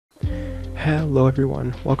Hello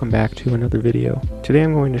everyone, welcome back to another video. Today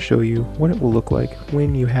I'm going to show you what it will look like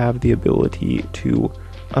when you have the ability to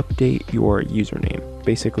update your username.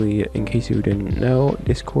 Basically, in case you didn't know,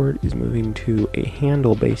 Discord is moving to a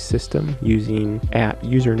handle-based system using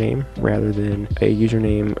 @username rather than a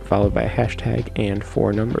username followed by a hashtag and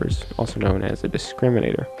 4 numbers, also known as a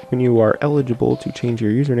discriminator. When you are eligible to change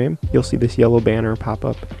your username, you'll see this yellow banner pop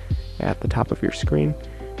up at the top of your screen,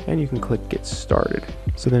 and you can click Get Started.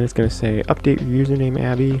 So then it's going to say, update your username,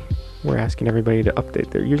 Abby. We're asking everybody to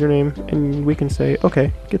update their username, and we can say,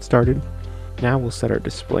 okay, get started. Now we'll set our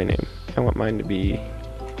display name. I want mine to be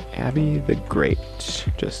Abby the Great,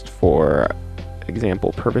 just for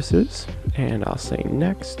example purposes, and I'll say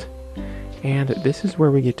next. And this is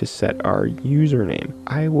where we get to set our username.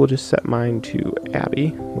 I will just set mine to Abby,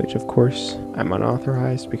 which of course I'm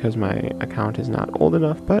unauthorized because my account is not old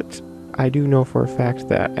enough, but I do know for a fact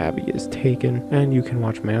that Abby is taken, and you can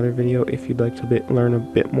watch my other video if you'd like to learn a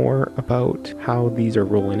bit more about how these are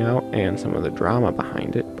rolling out and some of the drama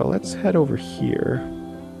behind it. But let's head over here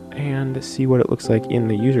and see what it looks like in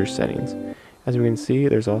the user settings. As we can see,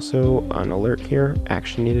 there's also an alert here,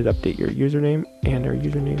 action needed, update your username, and our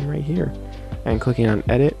username right here. And clicking on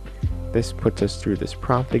edit, this puts us through this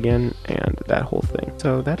prompt again and that whole thing.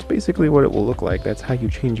 So that's basically what it will look like. That's how you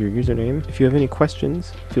change your username. If you have any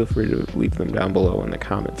questions, feel free to leave them down below in the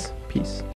comments. Peace.